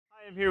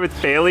I'm here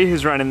with Bailey,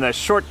 who's running the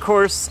short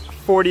course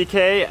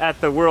 40K at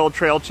the World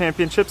Trail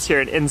Championships here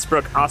in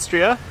Innsbruck,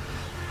 Austria.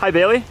 Hi,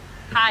 Bailey.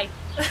 Hi.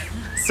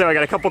 So I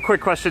got a couple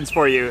quick questions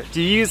for you.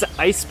 Do you use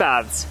ice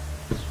baths?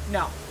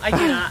 No, I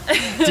do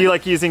not. Do you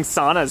like using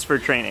saunas for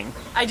training?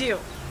 I do.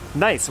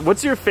 Nice.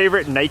 What's your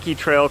favorite Nike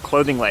Trail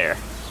clothing layer?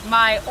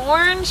 My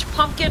orange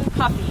pumpkin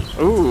puffy.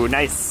 Ooh,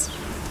 nice.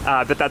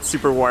 But that's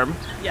super warm.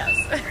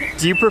 Yes.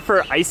 Do you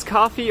prefer iced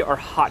coffee or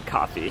hot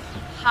coffee?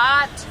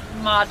 Hot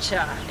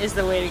matcha is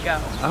the way to go.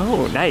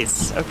 Oh,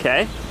 nice.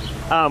 Okay.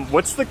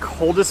 What's the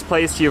coldest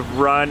place you've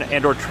run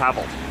and or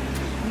traveled?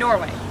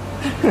 Norway.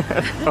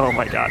 Oh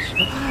my gosh.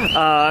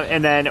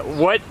 And then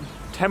what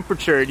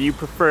temperature do you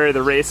prefer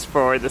the race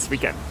for this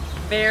weekend?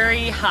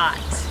 Very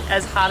hot.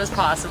 As hot as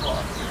possible.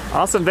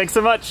 Awesome. Thanks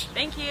so much.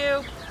 Thank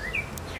you.